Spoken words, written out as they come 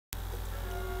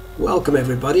Welcome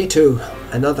everybody to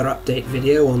another update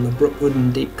video on the Brookwood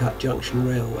and Deepcut Junction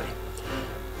Railway.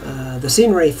 The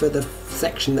scenery for the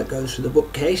section that goes through the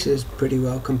bookcase is pretty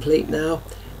well complete now.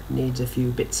 Needs a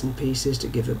few bits and pieces to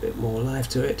give a bit more life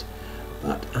to it,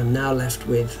 but I'm now left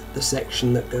with the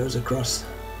section that goes across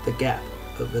the gap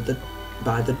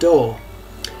by the door.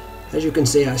 As you can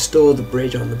see, I store the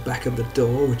bridge on the back of the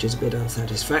door, which is a bit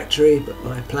unsatisfactory, but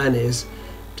my plan is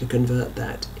to convert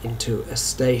that into a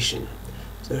station.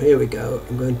 So here we go.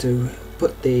 I'm going to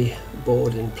put the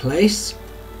board in place,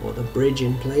 or the bridge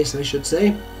in place I should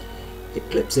say. It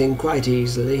clips in quite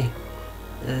easily,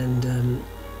 and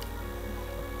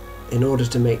in order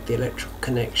to make the electrical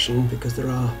connection, because there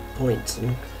are points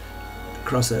and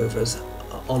crossovers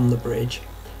on the bridge,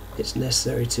 it's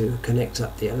necessary to connect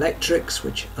up the electrics,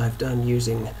 which I've done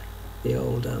using the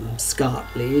old SCART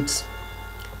leads.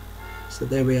 So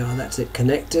there we are, that's it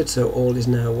connected, so all is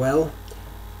now well.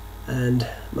 And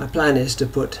my plan is to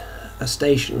put a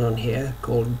station on here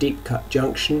called Deepcut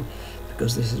Junction,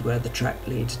 because this is where the track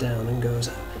leads down and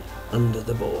goes under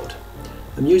the board.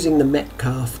 I'm using the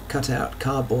Metcalf cutout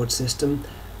cardboard system,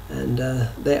 and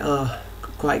they are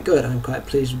quite good. I'm quite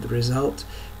pleased with the result.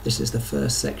 This is the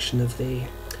first section of the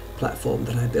platform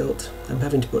that I built. I'm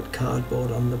having to put cork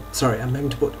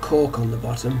on the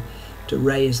bottom to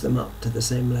raise them up to the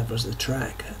same level as the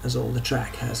track, as all the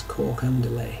track has cork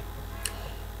underlay.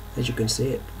 As you can see,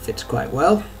 it fits quite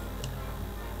well.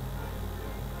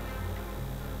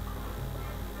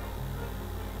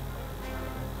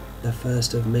 The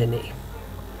first of many.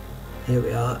 Here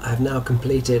we are. I've now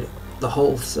completed the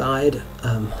whole side.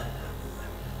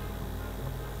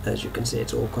 As you can see,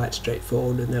 it's all quite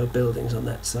straightforward with no buildings on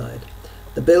that side.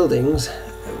 The buildings,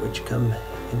 which come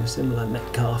in a similar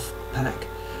Metcalf pack,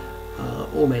 are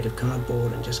all made of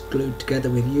cardboard and just glued together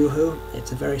with Yoo-hoo.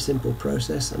 It's a very simple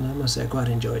process, and I must say I quite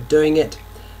enjoyed doing it,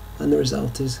 and the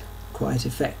result is quite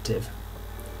effective.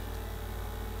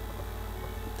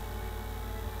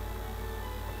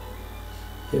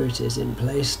 Here it is in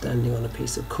place, standing on a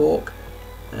piece of cork,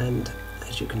 and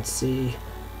as you can see,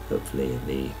 hopefully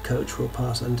the coach will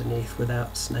pass underneath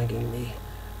without snagging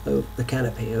the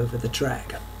canopy over the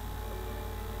track.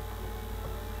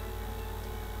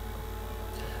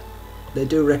 They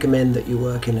do recommend that you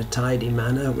work in a tidy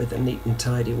manner with a neat and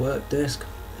tidy work desk.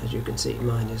 As you can see,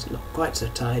 mine is not quite so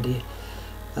tidy.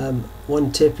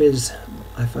 One tip is,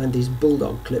 I find these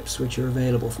bulldog clips, which are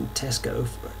available from Tesco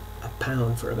for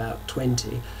 £1 for about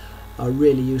 20, are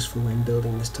really useful when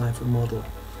building this type of model.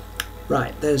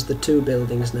 Right, there's the two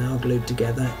buildings now glued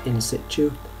together in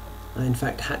situ. I in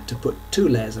fact had to put 2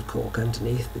 layers of cork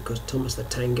underneath because Thomas the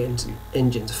Tank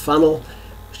Engine's funnel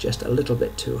was just a little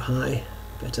bit too high,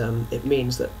 but it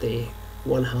means that the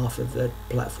one half of the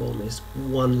platform is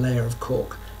 1 layer of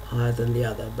cork higher than the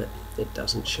other, but it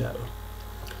doesn't show.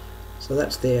 So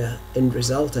that's the end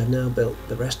result. I've now built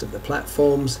the rest of the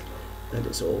platforms and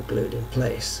it's all glued in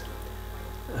place.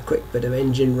 A quick bit of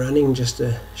engine running just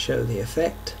to show the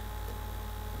effect.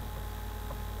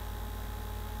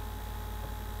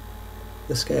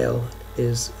 The scale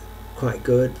is quite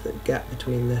good. The gap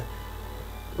between the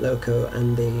loco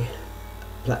and the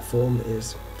platform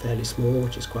is fairly small,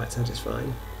 which is quite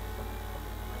satisfying,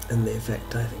 and the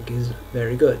effect I think is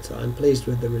very good, so I'm pleased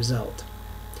with the result.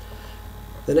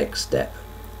 The next step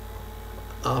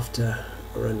after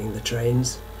running the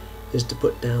trains is to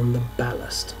put down the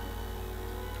ballast.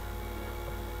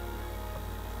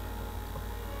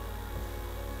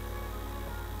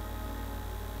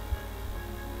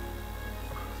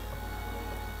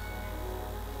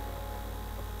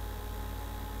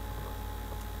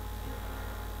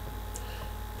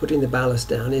 Putting the ballast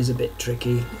down is a bit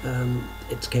tricky.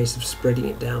 It's a case of spreading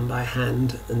it down by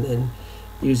hand and then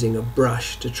using a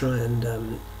brush to try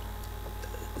and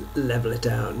level it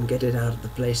out and get it out of the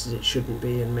places it shouldn't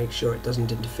be and make sure it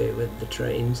doesn't interfere with the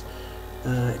trains.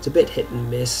 It's a bit hit and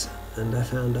miss, and I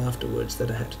found afterwards that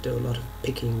I had to do a lot of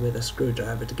picking with a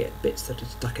screwdriver to get bits that are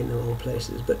stuck in the wrong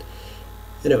places, but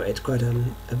anyway, it's quite a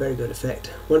very good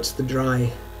effect. Once the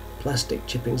dry plastic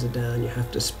chippings are down, you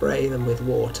have to spray them with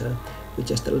water with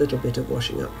just a little bit of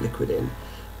washing up liquid in.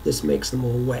 This makes them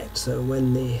all wet, so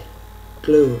when the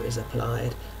glue is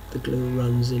applied, the glue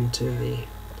runs into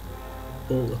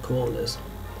all the corners.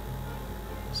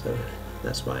 So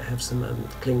that's why I have some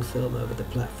cling film over the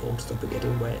platform to stop it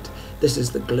getting wet. This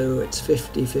is the glue. It's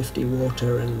 50-50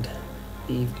 water and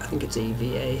I think it's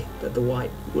EVA, but the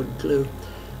white wood glue,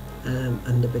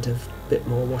 and a bit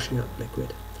more washing up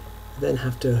liquid. I then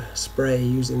have to spray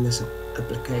using this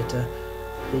applicator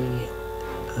the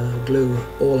glue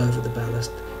all over the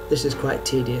ballast. This is quite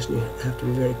tedious and you have to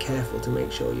be very careful to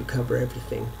make sure you cover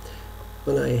everything.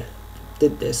 when I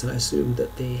did this, I assumed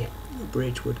that the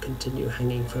bridge would continue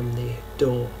hanging from the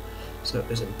door, so it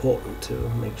was important to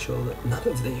make sure that none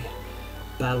of the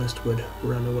ballast would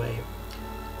run away.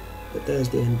 But there's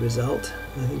the end result.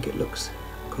 I think it looks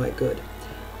quite good.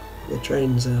 The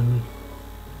trains are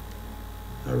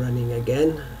running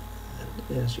again,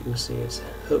 and as you can see, it's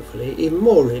hopefully even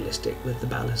more realistic with the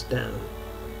ballast down.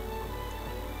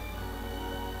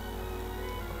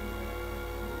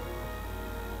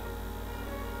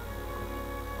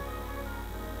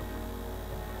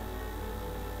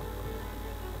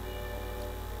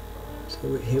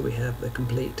 So here we have the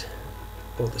complete,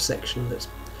 or the section that's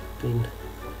been,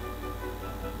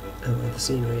 the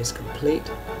scenery is complete.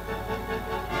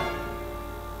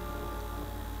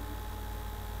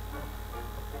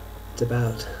 It's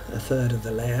about a third of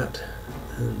the layout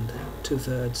and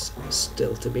 2/3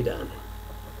 still to be done.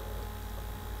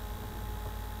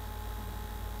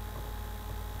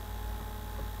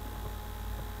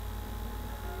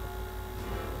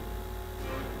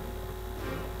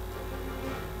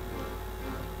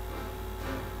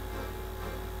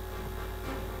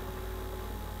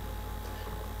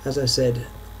 As I said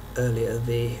earlier,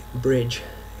 the bridge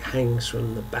hangs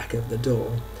from the back of the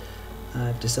door.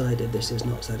 I've decided this is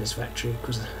not satisfactory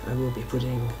because I will be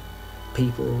putting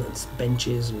people and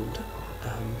benches and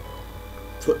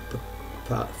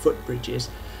footbridges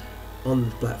on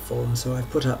the platform, so I've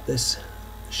put up this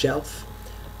shelf,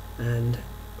 and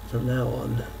from now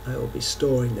on I will be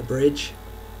storing the bridge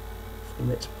from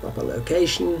its proper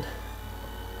location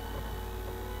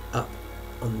up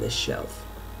on this shelf,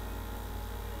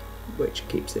 which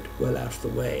keeps it well out of the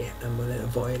way and will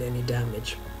avoid any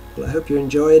damage. Well, I hope you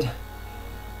enjoyed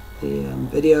the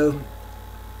video.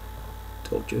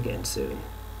 Talk to you again soon.